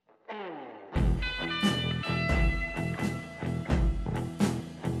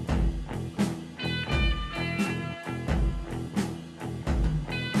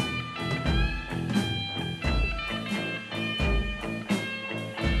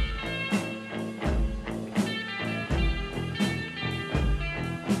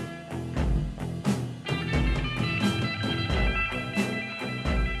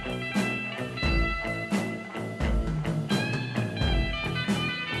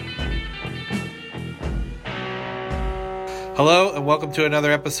Hello, and welcome to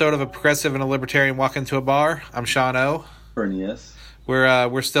another episode of A Progressive and a Libertarian Walk Into a Bar. I'm Sean O. Bernie, yes.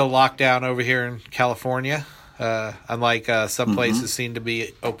 We're still locked down over here in California, unlike some places seem to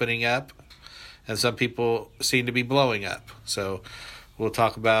be opening up, and some people seem to be blowing up. So we'll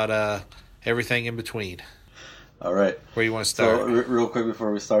talk about everything in between. All right. Where you want to start? So, real quick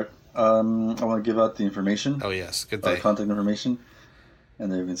before we start, I want to give out the information. Oh, yes. Good thing. Contact information. And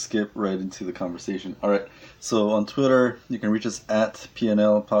then we can skip right into the conversation. All right. So on Twitter, you can reach us at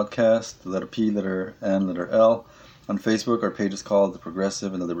PNL Podcast, the letter P, letter N, letter L. On Facebook, our page is called The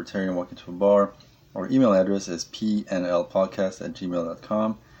Progressive and the Libertarian Walk Into a Bar. Our email address is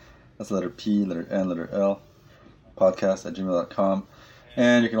pnlpodcast@gmail.com. That's the letter P, letter N, letter L, podcast@gmail.com.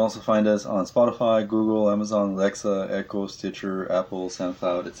 And you can also find us on Spotify, Google, Amazon, Alexa, Echo, Stitcher, Apple,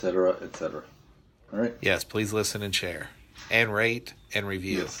 SoundCloud, etc., etc. All right. Yes, please listen and share. And rate and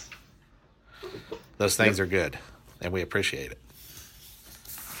review. Yes. Those things are good, and we appreciate it.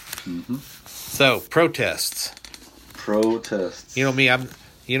 Mm-hmm. So, protests. Protests. You know me, I'm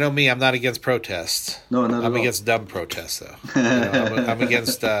not against protests. No, not at all. I'm against dumb protests, though. I'm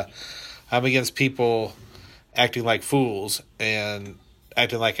against people acting like fools and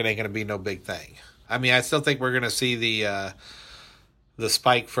acting like it ain't going to be no big thing. I mean, I still think we're going to see the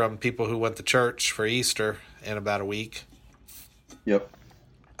spike from people who went to church for Easter in about a week. Yep.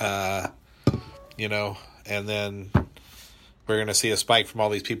 And then we're going to see a spike from all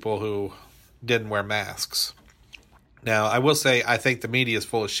these people who didn't wear masks. Now, I will say I think the media is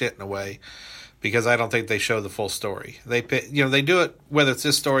full of shit in a way because I don't think they show the full story. They do it whether it's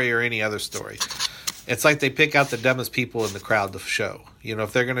this story or any other story. It's like they pick out the dumbest people in the crowd to show. You know,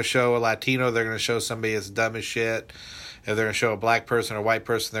 if they're going to show a Latino, they're going to show somebody that's dumb as shit. If they're going to show a black person or a white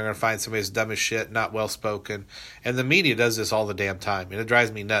person, they're going to find somebody that's dumb as shit, not well-spoken. And the media does this all the damn time. And it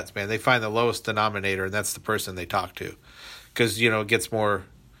drives me nuts, man. They find the lowest denominator, and that's the person they talk to. Because, it gets more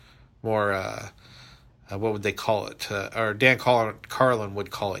what would they call it? Or Dan Carlin would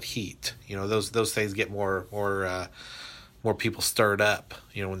call it heat. Those things get more people stirred up,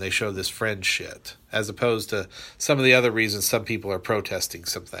 when they show this fringe shit. As opposed to some of the other reasons some people are protesting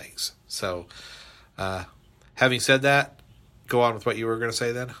some things. So, having said that, go on with what you were going to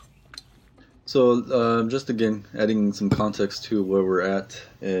say then. So, just again, adding some context to where we're at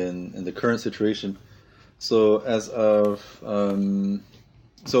in the current situation. So, as of the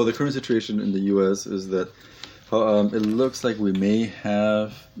current situation in the U.S. is that it looks like we may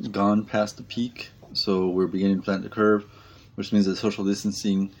have gone past the peak. So, we're beginning to flatten the curve, which means that social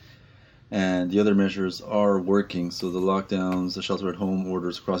distancing and the other measures are working. So, the lockdowns, the shelter-at-home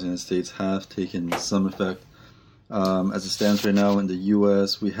orders across the United States have taken some effect. As it stands right now in the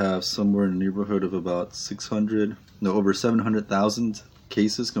U.S., we have somewhere in the neighborhood of about over 700,000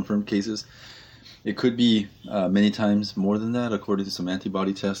 cases, confirmed cases. It could be many times more than that, according to some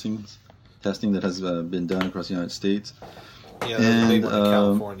antibody testing that has been done across the United States. Yeah, there's a big one in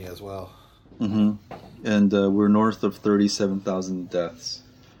California as well. Mm-hmm. And we're north of 37,000 deaths.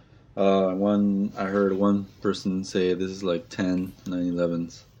 I heard one person say this is like 10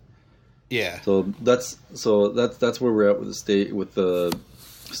 9/11s. Yeah. So that's where we're at with the state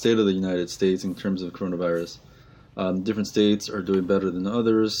of the United States in terms of coronavirus. Different states are doing better than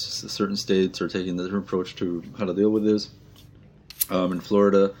others. Certain states are taking a different approach to how to deal with this. In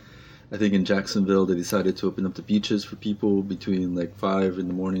Florida, I think in Jacksonville, they decided to open up the beaches for people between like 5 in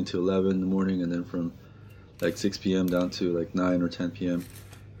the morning to 11 in the morning, and then from like 6 p.m. down to like 9 or 10 p.m.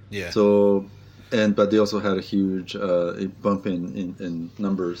 Yeah. So. But they also had a huge bump in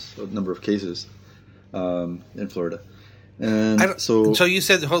number of cases in Florida, and so you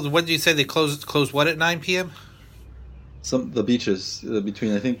said, what did you say? They closed what at 9 p.m.? The beaches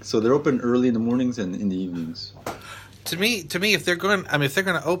between, I think, so they're open early in the mornings and in the evenings. To me, if they're going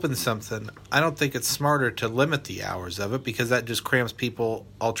to open something, I don't think it's smarter to limit the hours of it because that just cramps people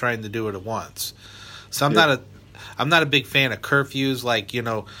all trying to do it at once. So I'm not a big fan of curfews. Like,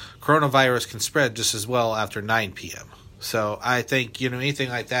 coronavirus can spread just as well after 9 p.m. So I think, anything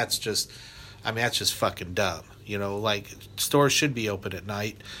like that's just fucking dumb. Like stores should be open at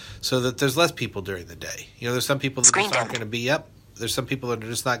night so that there's less people during the day. There's some people that just aren't going to be up. There's some people that are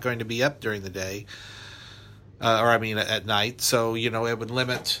just not going to be up during the day. At night. So, it would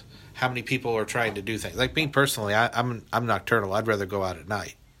limit how many people are trying to do things. Like me personally, I'm nocturnal. I'd rather go out at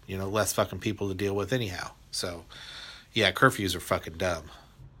night. Less fucking people to deal with anyhow. So, yeah, curfews are fucking dumb.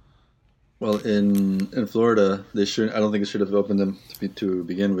 Well, in Florida, I don't think it should have opened them to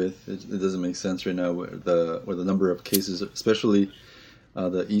begin with. It doesn't make sense right now where the number of cases, especially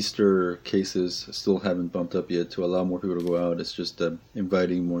the Easter cases, still haven't bumped up yet to allow more people to go out. It's just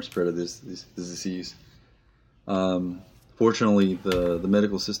inviting more spread of this disease. For fortunately, the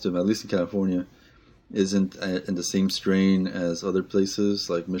medical system, at least in California, isn't in the same strain as other places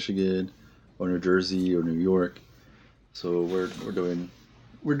like Michigan or New Jersey or New York. So we're doing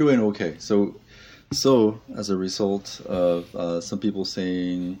okay. So as a result of some people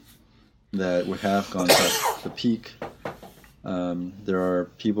saying that we have gone past the peak, there are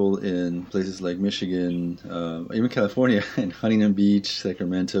people in places like Michigan, even California, and Huntington Beach,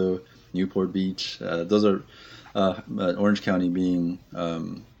 Sacramento, Newport Beach. Those are Orange County being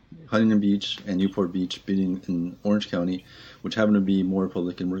Huntington Beach and Newport Beach being in Orange County, which happen to be more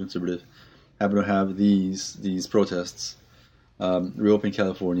Republican, more conservative, happen to have these protests. Reopen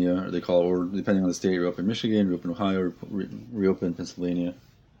California, or they call it, or depending on the state, reopen Michigan, reopen Ohio, reopen Pennsylvania.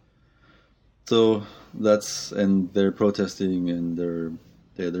 So and they're protesting, and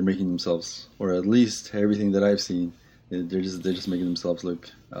they're making themselves, or at least everything that I've seen, they're just making themselves look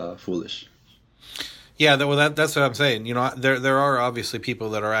foolish. Yeah, that's what I'm saying. You know, there are obviously people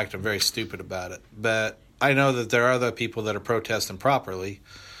that are acting very stupid about it, but I know that there are other people that are protesting properly,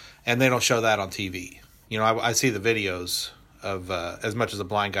 and they don't show that on TV. You know, I see the videos of as much as a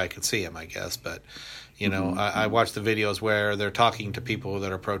blind guy can see them, I guess, but you know, I watch the videos where they're talking to people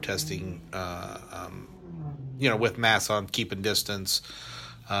that are protesting, you know, with masks on, keeping distance,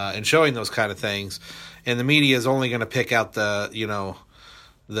 and showing those kind of things, and the media is only going to pick out the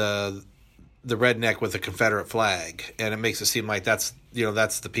redneck with the Confederate flag, and it makes it seem like that's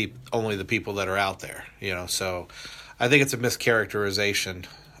only the people that are out there, you know. So I think it's a mischaracterization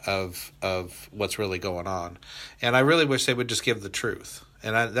of what's really going on, and I really wish they would just give the truth.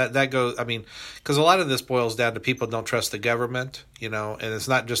 And that goes, I mean, because a lot of this boils down to people don't trust the government, you know, and it's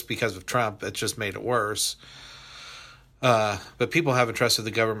not just because of Trump; it's just made it worse. But people haven't trusted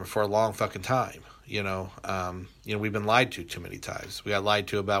the government for a long fucking time. You know, we've been lied to too many times. We got lied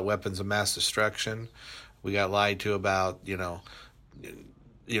to about weapons of mass destruction. We got lied to about, you know,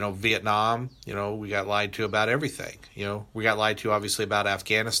 Vietnam. You know, we got lied to about everything. You know, we got lied to obviously about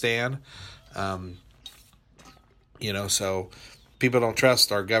Afghanistan. You know, so people don't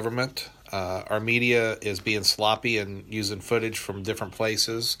trust our government. Our media is being sloppy and using footage from different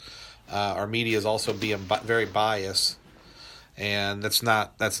places. Our media is also being very biased, and that's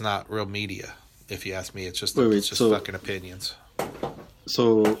not real media. If you ask me, it's just fucking opinions.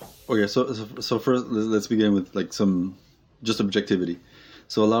 So okay, so first let's begin with like some just objectivity.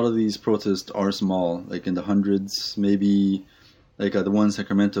 So a lot of these protests are small, like in the hundreds, maybe. Like the one in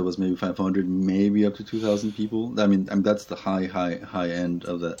Sacramento was maybe 500, maybe up to 2,000 people. I mean that's the high end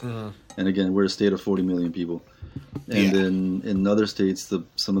of that. Mm-hmm. And again, we're a state of 40 million people. And then in other states,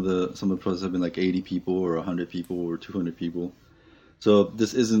 some of the protests have been like 80 people or 100 people or 200 people. So there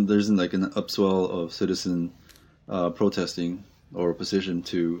isn't like an upswell of citizen protesting or opposition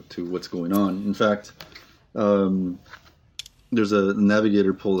to what's going on. In fact, there's a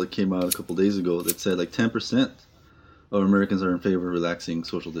Navigator poll that came out a couple days ago that said like 10% of Americans are in favor of relaxing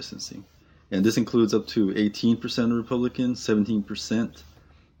social distancing. And this includes up to 18% of Republicans, 17%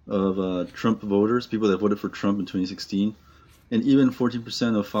 of Trump voters, people that voted for Trump in 2016, and even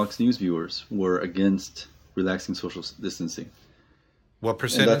 14% of Fox News viewers were against relaxing social distancing. What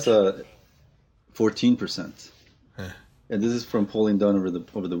percentage? And that's 14%. Huh. And this is from polling done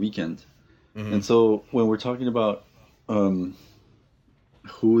over the weekend. Mm-hmm. And so when we're talking about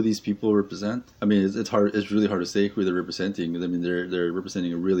who these people represent, I mean, it's hard. It's really hard to say who they're representing. I mean, they're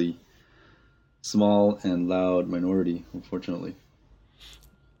representing a really small and loud minority, unfortunately.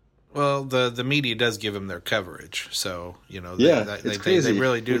 Well, the media does give them their coverage, so you know, it's crazy. They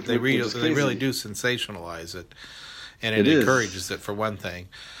really do. They really do sensationalize it, and it encourages it for one thing.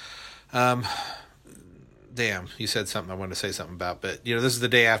 Damn, you said something I wanted to say something about, but you know, this is the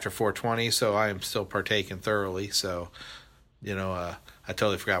day after 420, so I am still partaking thoroughly. So, you know, I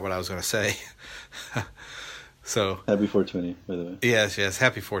totally forgot what I was going to say. So happy 420, by the way. Yes,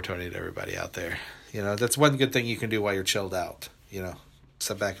 happy 420 to everybody out there. You know, that's one good thing you can do while you're chilled out. You know,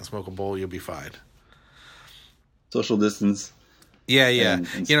 sit back and smoke a bowl, you'll be fine. Social distance. Yeah. And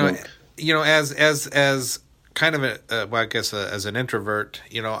you know, as kind of as an introvert,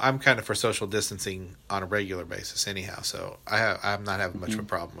 you know, I'm kind of for social distancing on a regular basis anyhow. So I'm not having much of a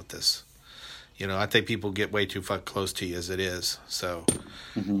problem with this. You know, I think people get way too fucking close to you as it is. So,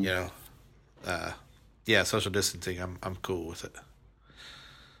 you know, social distancing, I'm cool with it.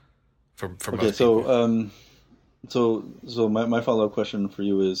 For most people. So my follow-up question for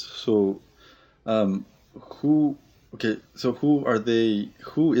you is, who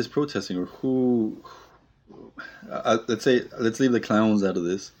is protesting, or let's leave the clowns out of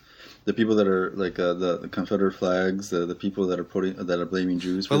this. the people that are like the Confederate flags, the people that are blaming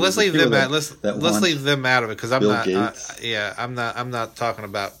Jews. But let's leave them out. Let's leave them out of it because I'm Bill not. Gates. I'm not talking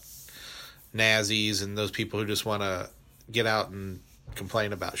about Nazis and those people who just want to get out and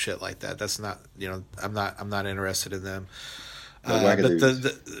complain about shit like that. That's not. I'm not interested in them.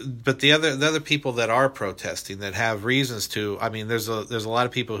 But the other people that are protesting that have reasons to. I mean, there's a lot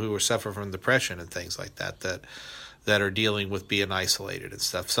of people who are suffering from depression and things like that are dealing with being isolated and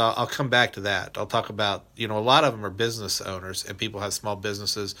stuff. So I'll come back to that. I'll talk about, a lot of them are business owners and people have small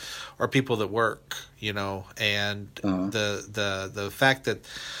businesses or people that work, and the fact that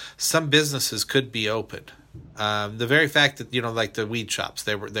some businesses could be open. The very fact that, like the weed shops,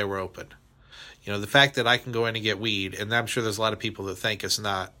 they were open. The fact that I can go in and get weed, and I'm sure there's a lot of people that think it's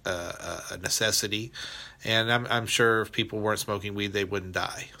not a necessity. And I'm sure if people weren't smoking weed, they wouldn't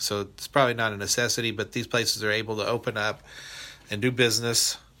die. So it's probably not a necessity, but these places are able to open up and do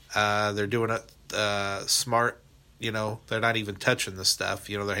business. They're doing it smart. They're not even touching the stuff.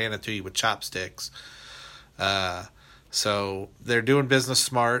 They're handing it to you with chopsticks. So they're doing business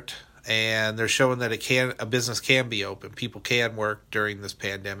smart, and they're showing that a business can be open. People can work during this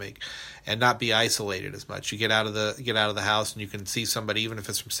pandemic and not be isolated as much. You get out of the house and you can see somebody, even if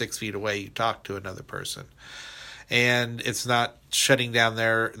it's from 6 feet away. You talk to another person, and it's not shutting down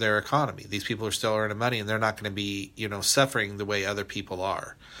their economy. These people are still earning money, and they're not going to be suffering the way other people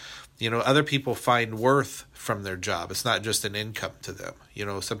are. Other people find worth from their job. It's not just an income to them.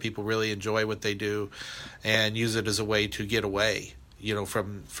 Some people really enjoy what they do and use it as a way to get away.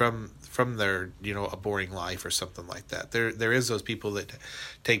 From their a boring life or something like that. There is those people that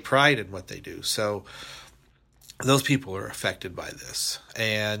take pride in what they do. So those people are affected by this,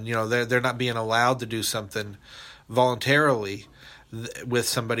 and they're not being allowed to do something voluntarily with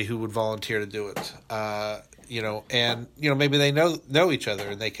somebody who would volunteer to do it. And maybe they know each other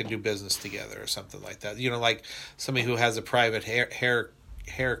and they can do business together or something like that. Like somebody who has a private hair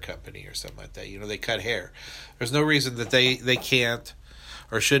company or something like that. They cut hair. There's no reason that they can't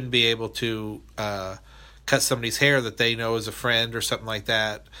or shouldn't be able to cut somebody's hair that they know is a friend or something like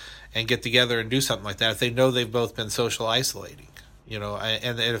that, and get together and do something like that if they know they've both been social isolating,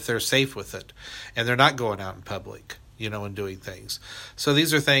 and if they're safe with it and they're not going out in public, and doing things. So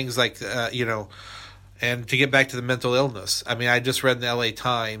these are things like, and to get back to the mental illness, I mean, I just read in the LA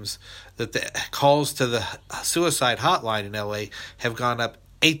Times that the calls to the suicide hotline in LA have gone up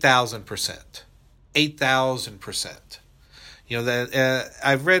 8,000%. 8,000%. That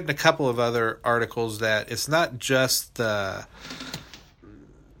I've read in a couple of other articles that it's not just there's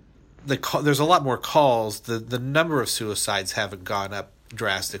a lot more calls. The number of suicides haven't gone up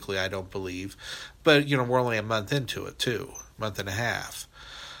drastically, I don't believe, but we're only a month into it too, month and a half.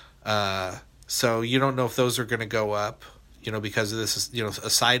 So you don't know if those are going to go up, because of this is a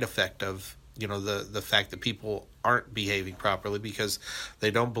side effect of the fact that people aren't behaving properly because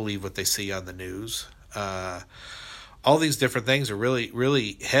they don't believe what they see on the news. All these different things are really,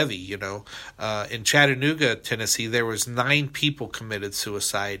 really heavy, In Chattanooga, Tennessee, there was 9 people committed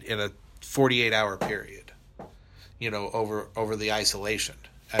suicide in a 48-hour period, over the isolation.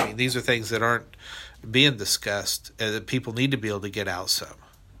 I mean, these are things that aren't being discussed, and that people need to be able to get out some.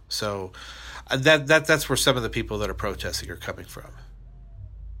 So that's where some of the people that are protesting are coming from.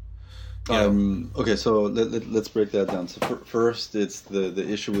 Okay, so let's break that down. So first, it's the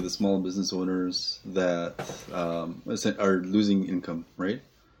issue with the small business owners that are losing income, right?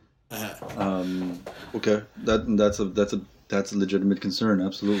 Okay, that's a legitimate concern.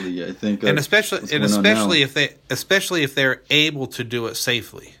 Absolutely, I think, and especially if they're able to do it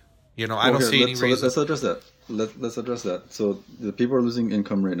safely. I don't see any reason. Let's address that. Let's address that. So the people are losing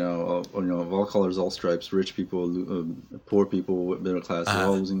income right now. Of all colors, all stripes. Rich people, poor people, middle class. They're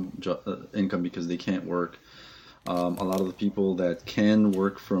all losing income because they can't work. A lot of the people that can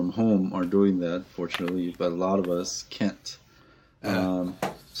work from home are doing that, fortunately, but a lot of us can't.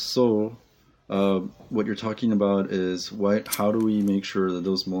 So what you're talking about is how do we make sure that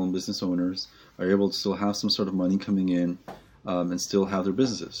those small business owners are able to still have some sort of money coming in and still have their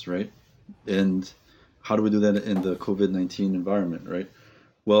businesses, right? And how do we do that in the COVID-19 environment, right?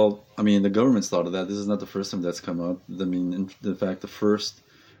 Well, I mean, the government's thought of that. This is not the first time that's come up. I mean, in fact, the first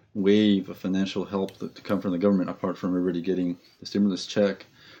wave of financial help to come from the government, apart from everybody getting the stimulus check,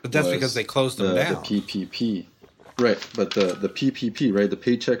 but that's because they closed them down. The PPP, right? But the PPP, right? The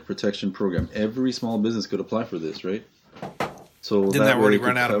Paycheck Protection Program. Every small business could apply for this, right? So didn't that already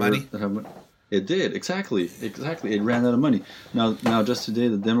run out of money? It did, exactly. It ran out of money. Now, just today,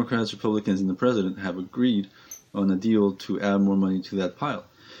 the Democrats, Republicans, and the president have agreed on a deal to add more money to that pile,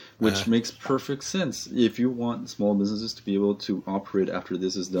 which makes perfect sense. If you want small businesses to be able to operate after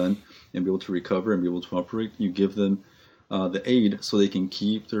this is done, and be able to recover and be able to operate, you give them the aid so they can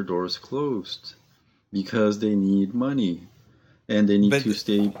keep their doors closed because they need money and they need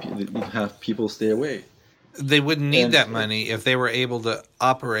to have people stay away. They wouldn't need that money if they were able to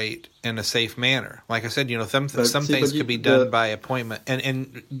operate in a safe manner. Like I said, some things could be done by appointment,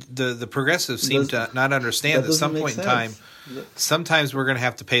 and the progressives seem to not understand that at some point in time, sometimes we're going to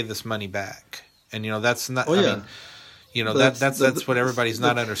have to pay this money back, and that's not. That's what everybody's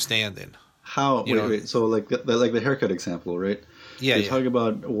not understanding. How? Wait. So like the haircut example, right? Yeah. You're talking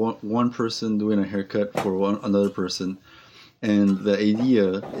about one person doing a haircut for another person, and the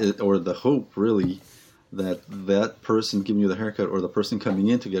idea or the hope really, that person giving you the haircut or the person coming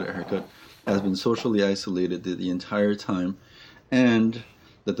in to get a haircut has been socially isolated the entire time, and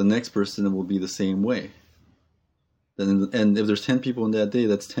that the next person will be the same way. And if there's 10 people in that day,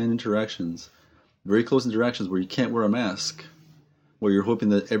 that's 10 interactions, very close interactions where you can't wear a mask, where you're hoping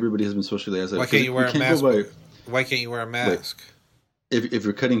that everybody has been socially isolated. Why can't you wear a mask? Why can't you wear a mask? If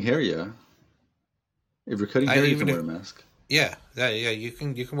you're cutting hair, yeah. If you're cutting hair, you can wear a mask. Yeah, you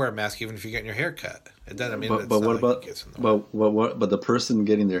can wear a mask even if you're getting your hair cut. It doesn't mean. But what about? But the person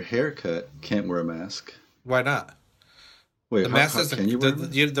getting their hair cut can't wear a mask. Why not? Wait, the mask doesn't. Can you wear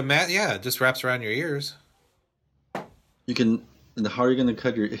the mask? Yeah, it just wraps around your ears. You can. How are you going to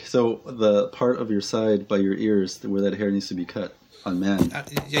cut your? So the part of your side by your ears where that hair needs to be cut on man.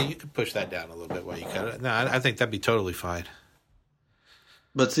 Yeah, you could push that down a little bit while you cut it. No, I think that'd be totally fine.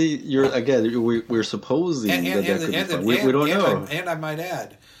 But see, we're supposing that could be fine. We don't know. And I might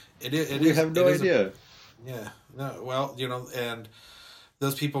add, we have no idea. Yeah. No. Well, and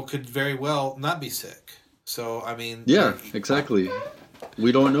those people could very well not be sick. So I mean. Yeah. Exactly.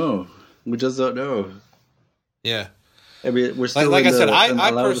 We don't know. We just don't know. Yeah. I mean, we're still like I said.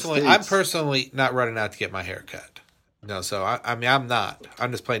 I'm personally not running out to get my hair cut. No. So I'm not.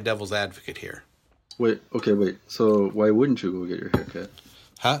 I'm just playing devil's advocate here. Wait. So why wouldn't you go get your hair cut?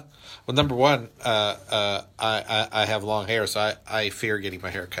 Huh? Well, number one, I have long hair, so I fear getting my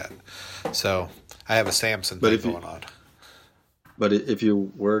hair cut. So I have a Samson thing going on. But if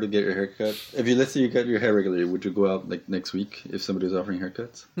you were to get your hair cut, let's say you cut your hair regularly, would you go out like next week if somebody was offering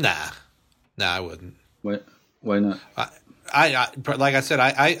haircuts? Nah, I wouldn't. Why not? I like I said,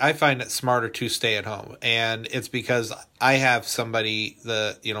 I find it smarter to stay at home, and it's because I have somebody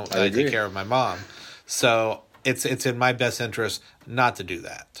I take care of my mom, so it's in my best interest not to do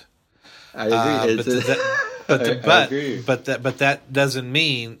that. I agree. I agree. But that doesn't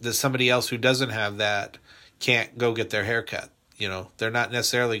mean that somebody else who doesn't have that can't go get their hair cut. They're not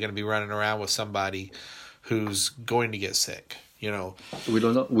necessarily going to be running around with somebody who's going to get sick. We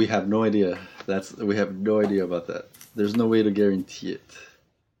don't know. We have no idea. We have no idea about that. There's no way to guarantee it.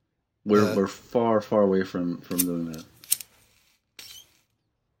 We're far, far away from doing that.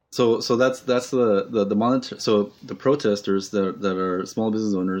 So that's the monitor. So the protesters that are small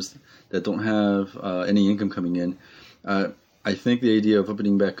business owners that don't have any income coming in. I think the idea of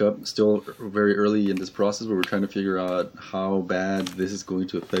opening back up still very early in this process, where we're trying to figure out how bad this is going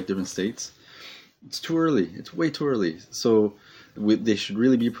to affect different states. It's too early. It's way too early. So they should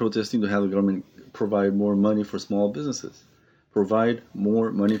really be protesting to have the government provide more money for small businesses. Provide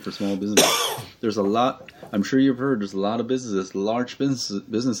more money for small businesses. There's a lot. I'm sure you've heard. There's a lot of businesses, large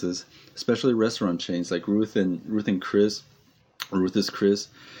businesses, especially restaurant chains like Ruth and Chris, or Ruth is Chris,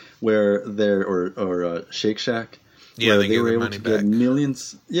 where they're or Shake Shack. Yeah, they were able to get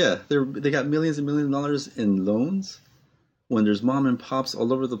millions. Yeah, they got millions and millions of dollars in loans when there's mom and pops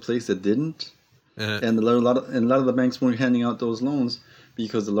all over the place that didn't, and a lot of the banks weren't handing out those loans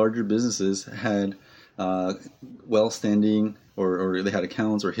because the larger businesses had well-standing or they had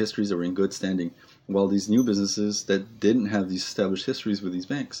accounts or histories that were in good standing, while these new businesses that didn't have these established histories with these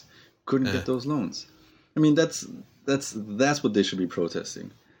banks couldn't get those loans. I mean, that's what they should be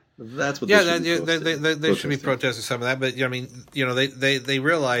protesting. That's what they should be protesting some of that. But I mean, they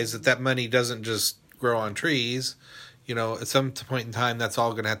realize that money doesn't just grow on trees. At some point in time, that's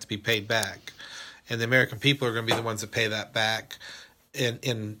all going to have to be paid back, and the American people are going to be the ones that pay that back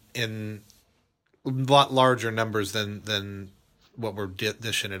in a lot larger numbers than what we're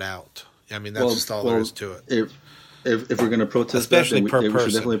dishing it out. I mean, that's just all there is to it. If we're going to protest, especially that, we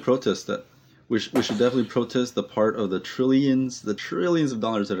should definitely protest that. We should definitely protest the part of the trillions of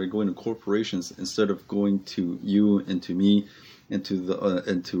dollars that are going to corporations instead of going to you and to me and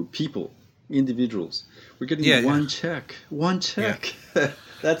to people, individuals. We're getting one check. Yeah.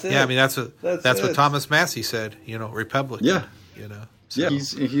 That's it. Yeah, I mean that's what Thomas Massey said. Republican. Yeah. So. Yeah,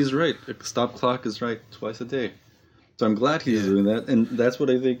 he's right. A stop clock is right twice a day. So I'm glad he's doing that, and that's what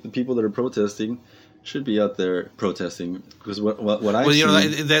I think the people that are protesting should be out there protesting, because what I Well, you know,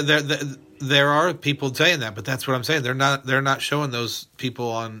 see, there are people saying that, but that's what I'm saying. They're not showing those people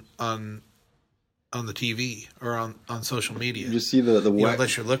on the TV or on social media. you see the You know,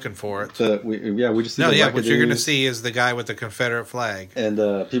 unless you're looking for it. we just see No, the yeah, what you're going to wackadoos see is the guy with the Confederate flag. and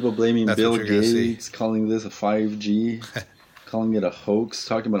people blaming That's Bill what you're gonna see. Gates, calling this a 5G, calling it a hoax,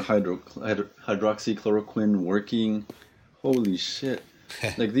 talking about hydroxychloroquine working. Holy shit!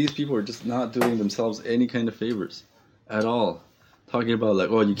 Like, these people are just not doing themselves any kind of favors at all. Talking about, like,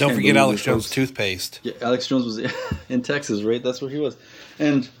 oh, you Don't can't forget believe Alex this Jones' hoax. toothpaste. Yeah, Alex Jones was in Texas, right? That's where he was.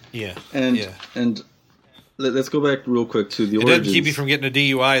 And Yeah, and yeah. and let's go back real quick to the It origins. doesn't keep you from getting a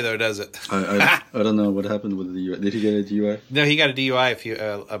DUI, though, does it? I don't know what happened with the DUI. Did he get a DUI? No, he got a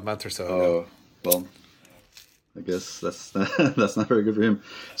DUI a month or so ago. Oh, well, I guess that's that's not very good for him.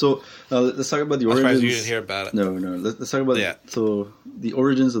 So let's talk about the I'm origins. surprised you didn't hear about it. No. Let's talk about Yeah. So the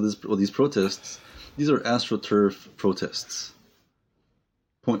origins of these protests. These are AstroTurf protests.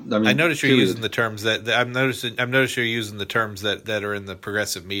 I noticed you're period. using the terms that I've noticed you're using the terms that are in the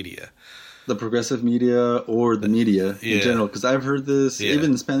progressive media. The progressive media or the media in Yeah. general, because I've heard this Yeah.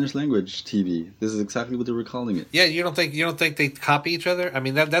 even in Spanish language TV. This is exactly what they were calling it. Yeah, you don't think they copy each other? I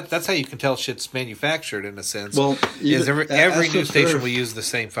mean, that's how you can tell shit's manufactured in a sense. Well, is even every news station AstroTurf- will use the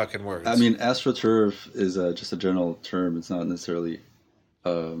same fucking words. I mean, AstroTurf is just a general term. It's not necessarily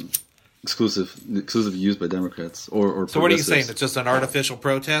exclusive used by Democrats or. so what are you saying? progressives. It's just an artificial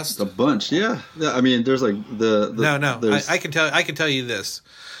protest? A bunch, yeah. I mean, there's like the No. there's- I can tell you this.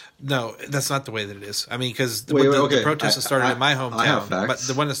 No, that's not the way that it is. I mean, because the, Wait, the okay. protest that started in my hometown, I have facts. but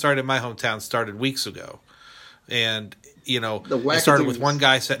the one that started in my hometown started weeks ago, and you know, The it started with wackadoos. one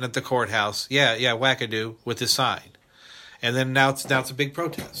guy sitting at the courthouse. Yeah, wackadoo with his sign, and then now it's a big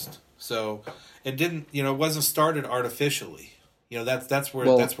protest. So it didn't, it wasn't started artificially. That's where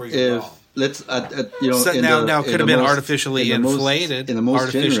you're wrong. let's So in now the- it in could have the been most- artificially in the most- inflated, in the most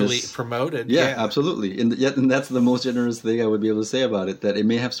artificially generous- promoted. Yeah, absolutely. And that's the most generous thing I would be able to say about it. That it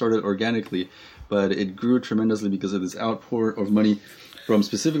may have started organically, but it grew tremendously because of this outpour of money from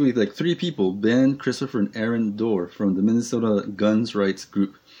specifically like three people: Ben, Christopher, and Aaron Dorr from the Minnesota Guns Rights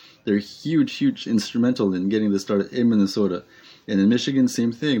Group. They're huge instrumental in getting this started in Minnesota. And in Michigan,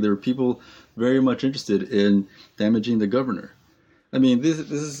 same thing. There were people very much interested in damaging the governor. I mean, this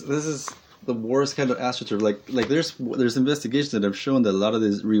is the worst kind of astroturf. Like there's investigations that have shown that a lot of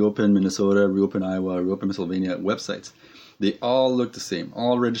these Reopen Minnesota, Reopen Iowa, Reopen Pennsylvania websites, they all look the same,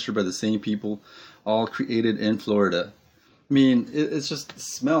 all registered by the same people, all created in Florida. I mean, it just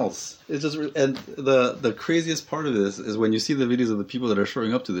smells. It's just, and the craziest part of this is when you see the videos of the people that are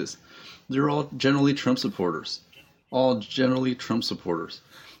showing up to this, they're all generally Trump supporters. All generally Trump supporters.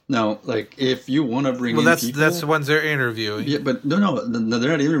 Now, like, if you want to bring in people, that's the ones they're interviewing. yeah, but no,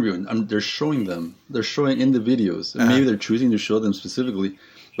 they're not interviewing. They're showing them. They're showing in the videos. And maybe they're choosing to show them specifically,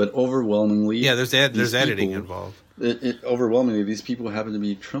 but overwhelmingly, Yeah, there's these editing people- involved. Overwhelmingly, these people happen to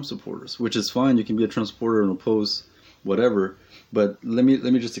be Trump supporters, which is fine. You can be a Trump supporter and oppose whatever. But let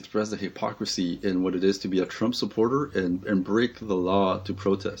me just express the hypocrisy in what it is to be a Trump supporter and break the law to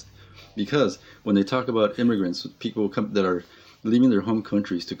protest. Because when they talk about immigrants, people that are leaving their home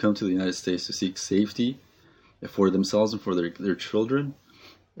countries to come to the United States to seek safety for themselves and for their children,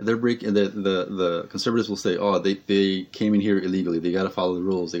 they're breaking. The conservatives will say, "Oh, they came in here illegally. They got to follow the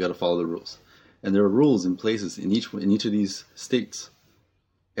rules. They got to follow the rules." And there are rules in places in each of these states,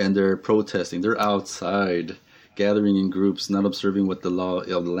 and they're protesting. They're outside, gathering in groups, not observing what the law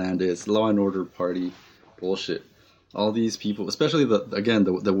of the land is. Law and order party bullshit. All these people, especially the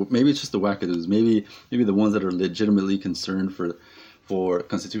maybe it's just the wackadoos, maybe the ones that are legitimately concerned for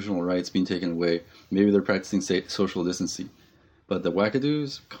constitutional rights being taken away. Maybe they're practicing social distancing, but the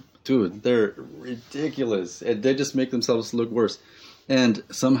wackadoos, dude, they're ridiculous, and they just make themselves look worse. And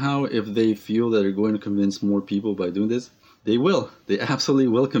somehow, if they feel that they're going to convince more people by doing this, they will. They absolutely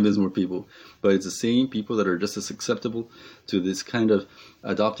will convince more people. But it's the same people that are just as acceptable to this kind of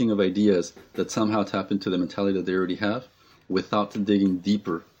adopting of ideas that somehow tap into the mentality that they already have without digging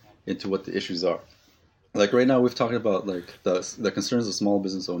deeper into what the issues are. Like right now, we've talked about like the concerns of small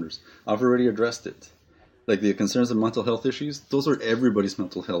business owners. I've already addressed it. Like the concerns of mental health issues, those are everybody's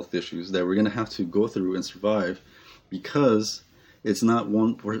mental health issues that we're going to have to go through and survive, because it's not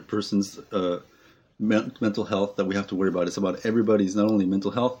one person's mental health that we have to worry about. It's about everybody's, not only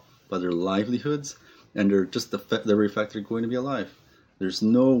mental health, but their livelihoods and their very fact they're going to be alive. There's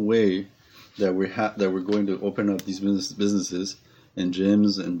no way that we're going to open up these businesses and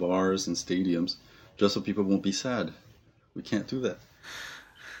gyms and bars and stadiums just so people won't be sad. We can't do that.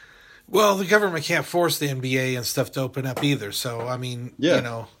 Well, the government can't force the NBA and stuff to open up either. So, I mean,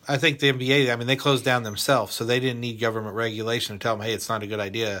 I think the NBA, they closed down themselves, so they didn't need government regulation to tell them, hey, it's not a good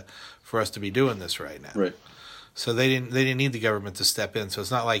idea for us to be doing this right now. Right. So they didn't need the government to step in. So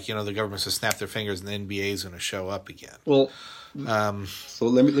it's not like, the government's going to snap their fingers and the NBA is going to show up again. Well, so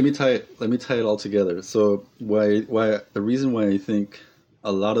let me tie it all together. So the reason why I think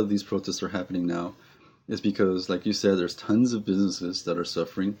a lot of these protests are happening now is because, like you said, there's tons of businesses that are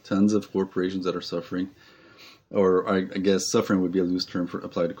suffering, tons of corporations that are suffering, or I guess suffering would be a loose term for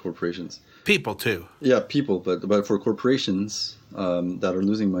applied to corporations. People too. Yeah, people, but for corporations that are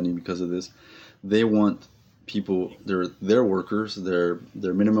losing money because of this, they want people, their workers, their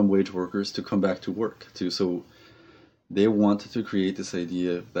minimum wage workers, to come back to work too. So they want to create this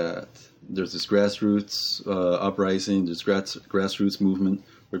idea that there's this grassroots uprising, this grassroots movement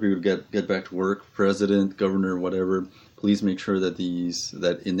where people get back to work. President, governor, whatever, please make sure that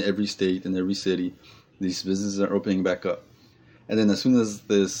that in every state, in every city, these businesses are opening back up. And then as soon as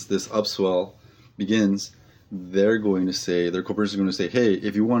this upswell begins, their corporations are going to say, hey,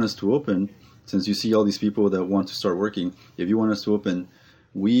 if you want us to open, since you see all these people that want to start working, if you want us to open,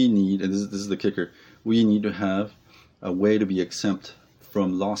 we need, and this is the kicker, we need to have a way to be exempt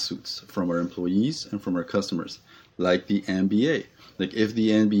from lawsuits from our employees and from our customers, like the NBA. Like if the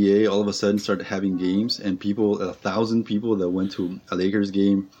NBA all of a sudden started having games and 1,000 people that went to a Lakers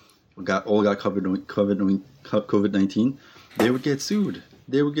game got COVID-19, they would get sued.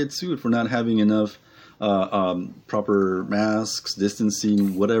 They would get sued for not having enough proper masks,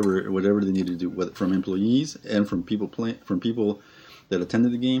 distancing, whatever they need to do, from employees and from people that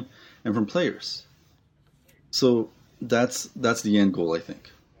attended the game and from players. So that's the end goal, I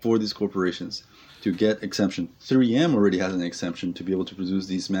think, for these corporations to get exemption. 3M already has an exemption to be able to produce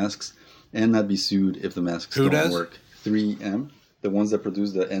these masks and not be sued if the masks don't work. 3M, the ones that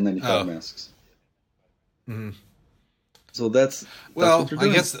produce the N95 masks. Mm-hmm. So that's what they're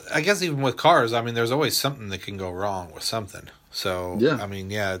doing. I guess even with cars, there's always something that can go wrong with something. So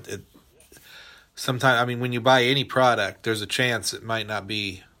yeah. Sometimes when you buy any product, there's a chance it might not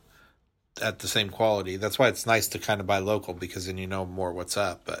be at the same quality. That's why it's nice to kind of buy local, because then you know more what's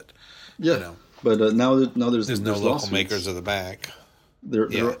up. But but now there's no local lawsuits. Makers of the back.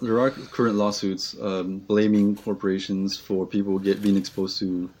 There are current lawsuits blaming corporations for people being exposed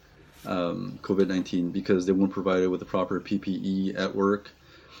to COVID-19 because they weren't provided with the proper PPE at work.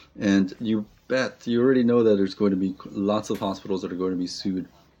 And you already know that there's going to be lots of hospitals that are going to be sued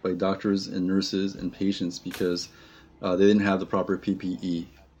by doctors and nurses and patients because they didn't have the proper PPE,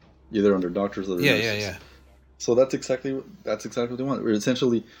 either on their doctors or their nurses. Yeah. So that's exactly what they want.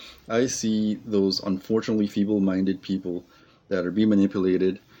 Essentially, I see those unfortunately feeble-minded people that are being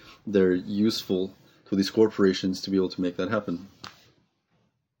manipulated. They're useful to these corporations to be able to make that happen.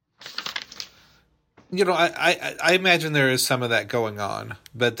 I imagine there is some of that going on,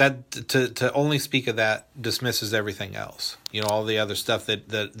 but that to only speak of that dismisses everything else. All the other stuff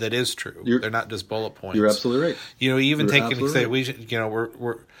that is true. They're not just bullet points. You're absolutely right. Even taking say we should,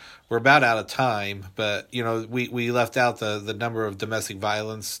 we're about out of time, but we left out the number of domestic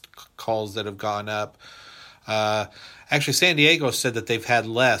violence calls that have gone up. Actually, San Diego said that they've had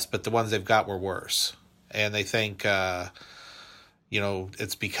less, but the ones they've got were worse, and they think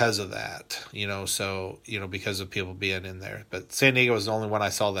it's because of that, because of people being in there. But San Diego was the only one I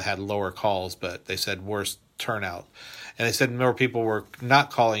saw that had lower calls, but they said worse turnout. And they said more people were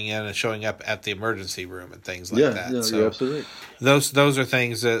not calling in and showing up at the emergency room and things like that. Yeah, so you're absolutely right. Those are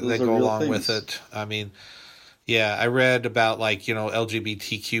things that go along with it. I read about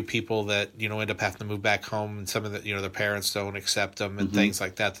LGBTQ people that, end up having to move back home, and some of the, their parents don't accept them and things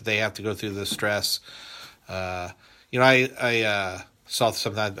like that they have to go through the stress. I saw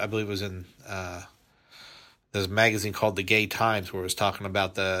something, I believe it was in there's a magazine called The Gay Times, where it was talking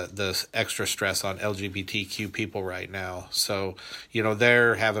about the extra stress on LGBTQ people right now. So,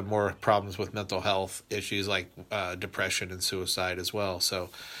 they're having more problems with mental health issues like depression and suicide as well. So,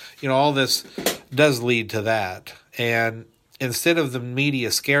 all this does lead to that. And instead of the media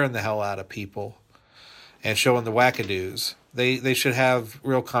scaring the hell out of people and showing the wackadoos, they should have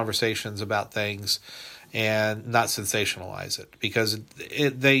real conversations about things and not sensationalize it, because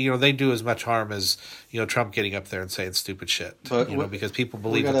they do as much harm as Trump getting up there and saying stupid shit. But because people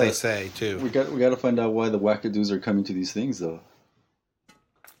believe what they say too. We got to find out why the wackadoos are coming to these things though.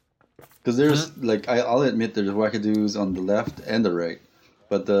 Because there's I'll admit there's wackadoos on the left and the right,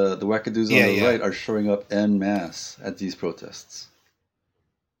 but the wackadoos on the right are showing up en masse at these protests.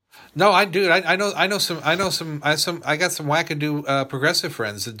 No, I do. I know. I got some wackadoo progressive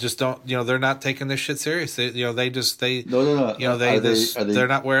friends that just don't. They're not taking this shit serious. They. No. They're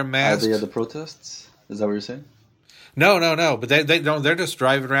not wearing masks. Are they at the protests? Is that what you're saying? No. But they don't. They're just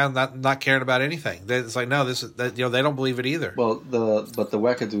driving around, not caring about anything. It's like no, they don't believe it either. Well, the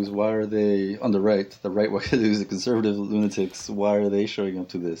wackadoos. Why are they on the right? The right wackadoos, the conservative lunatics. Why are they showing up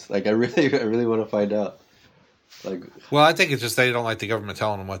to this? Like, I really want to find out. Like, well, I think it's just they don't like the government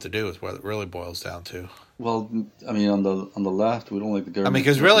telling them what to do. Is what it really boils down to. Well, I mean, on the left, we don't like the government. I mean,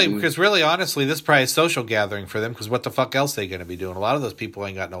 because really, honestly, this is probably a social gathering for them. Because what the fuck else are they going to be doing? A lot of those people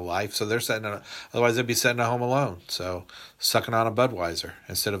ain't got no life, so they're otherwise they'd be sitting at home alone. So sucking on a Budweiser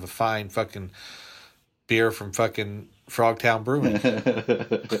instead of a fine fucking beer from fucking Frogtown Brewing.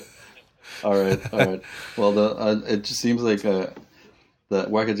 All right. Well, it just seems like the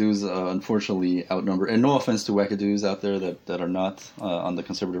wackadoos unfortunately outnumber. And no offense to wackadoos out there that are not on the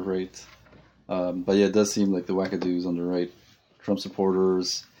conservative right. But yeah, it does seem like the wackadoos on the right, Trump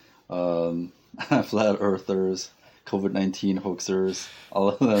supporters, flat earthers, COVID-19 hoaxers, all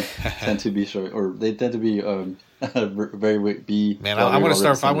of them tend to be short, or they tend to be very be. Man, I want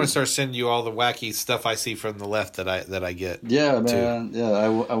to start sending you all the wacky stuff I see from the left that I get. Yeah, man. Too. Yeah, I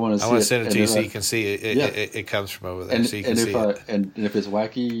want to see. I want to send it to you so you can see it. It comes from over there, and, so you can see it. And if it's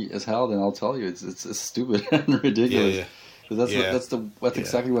wacky as hell, then I'll tell you it's stupid and ridiculous. Yeah. Because that's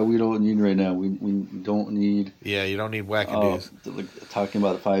exactly what we don't need right now. We don't need. Yeah, you don't need wackadoos. Talking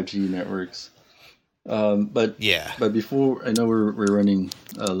about 5G networks. But before, I know we're running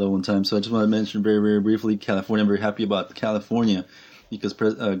low on time, so I just want to mention very, very briefly California. I'm very happy about California because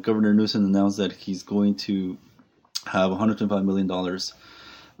Governor Newsom announced that he's going to have $125 million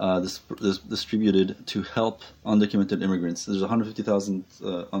distributed to help undocumented immigrants. There's 150,000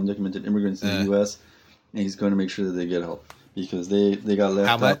 undocumented immigrants in the U.S., and he's going to make sure that they get help because they got left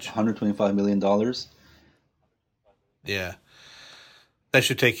out. How much? $125 million. Yeah. That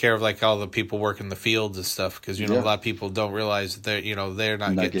should take care of like all the people working the fields and stuff because a lot of people don't realize that they're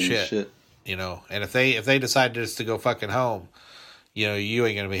not getting shit. And if they decide just to go fucking home, you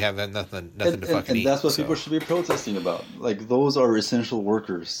ain't gonna be having nothing to fucking eat. And that's what people should be protesting about. Like those are essential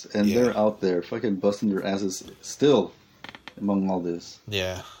workers, and they're out there fucking busting their asses still among all this.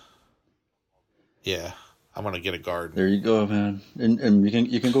 Yeah. I'm gonna get a garden. There you go, man. And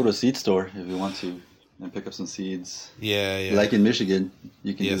you can go to a seed store if you want to. And pick up some seeds. Yeah. Like in Michigan,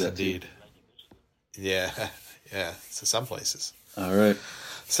 you can do that indeed. Too. Yeah. So some places. All right.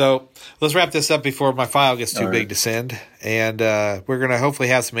 So let's wrap this up before my file gets too big to send. And we're going to hopefully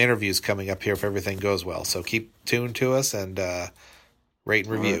have some interviews coming up here if everything goes well. So keep tuned to us and rate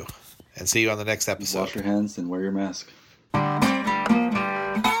and review. And see you on the next episode. Wash your hands and wear your mask.